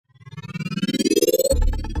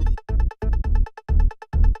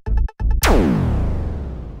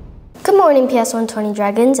morning, PS120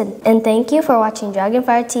 Dragons, and thank you for watching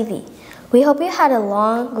Dragonfire TV. We hope you had a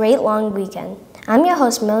great long weekend. I'm your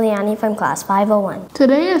host, Miliani from Class 501.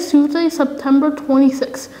 Today is Tuesday, September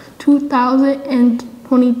 26,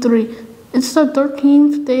 2023. It's the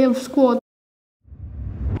 13th day of school.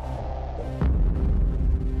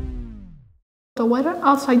 The weather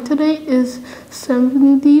outside today is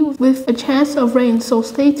 70 with a chance of rain, so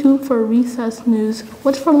stay tuned for recess news.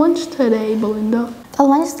 What's for lunch today, Belinda? The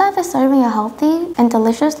lunch staff is serving a healthy and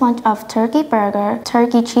delicious lunch of turkey burger,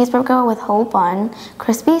 turkey cheeseburger with whole bun,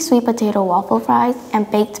 crispy sweet potato waffle fries, and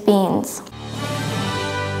baked beans.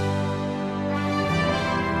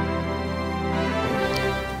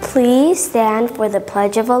 Please stand for the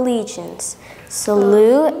Pledge of Allegiance.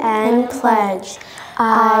 Salute and pledge.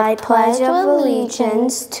 I pledge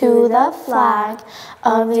allegiance to the flag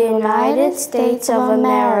of the United States of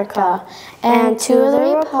America and to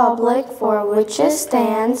the republic for which it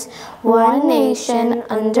stands, one nation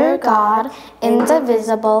under God,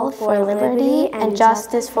 indivisible, for liberty and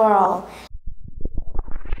justice for all.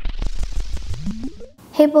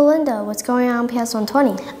 Hey Belinda, what's going on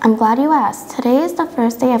PS120? I'm glad you asked. Today is the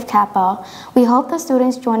first day of Capo. We hope the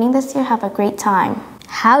students joining this year have a great time.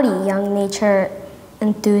 Howdy, young nature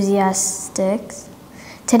enthusiasts.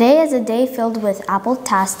 Today is a day filled with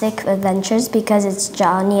apple-tastic adventures because it's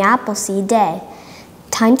Johnny Appleseed Day.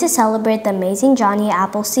 Time to celebrate the amazing Johnny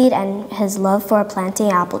Appleseed and his love for planting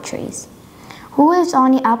apple trees. Who is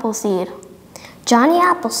Johnny Appleseed? Johnny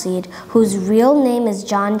Appleseed, whose real name is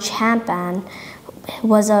John Champan,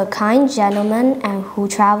 was a kind gentleman and who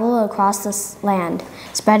traveled across the land,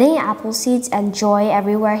 spreading apple seeds and joy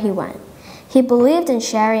everywhere he went. He believed in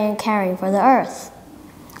sharing and caring for the earth.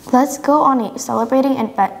 Let's go on a celebrating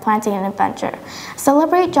and planting an adventure.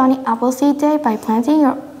 Celebrate Johnny Appleseed Day by planting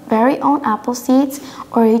your very own apple seeds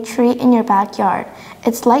or a tree in your backyard.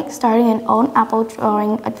 It's like starting an own apple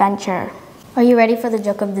growing adventure. Are you ready for the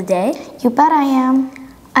joke of the day? You bet I am.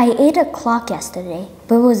 I ate a clock yesterday,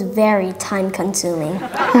 but it was very time-consuming.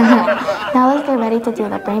 Now let's get ready to do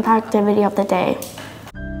the brain power activity of the day.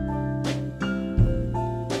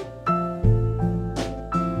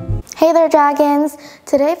 Hey there, dragons!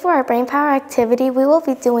 Today for our brain power activity, we will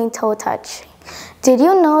be doing toe touch. Did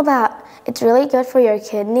you know that it's really good for your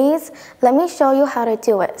kidneys? Let me show you how to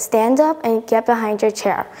do it. Stand up and get behind your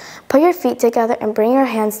chair. Put your feet together and bring your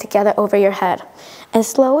hands together over your head. And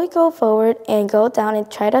slowly go forward and go down and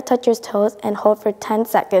try to touch your toes and hold for 10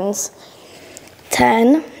 seconds.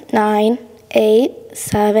 10, 9, 8,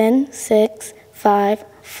 7, 6, 5,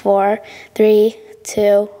 4, 3,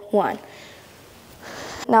 2, 1.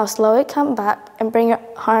 Now slowly come back and bring your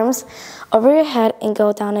arms over your head and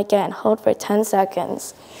go down again. Hold for 10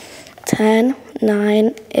 seconds. 10,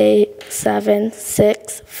 9, 8, 7,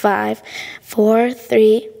 6, 5, 4,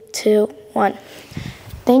 3, 2, 1.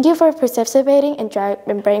 Thank you for participating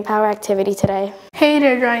in brain power activity today. Hey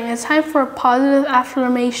there, Dragon. It's time for a positive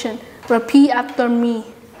affirmation. Repeat after me.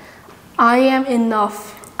 I am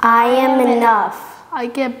enough. I am enough. I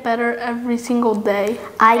get better every single day.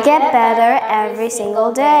 I get better every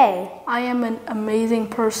single day. I am an amazing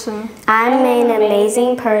person. I'm an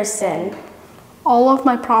amazing person. All of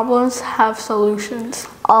my problems have solutions.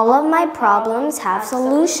 All of my problems have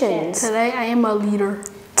solutions. Today I am a leader.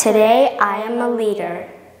 Today I am a leader.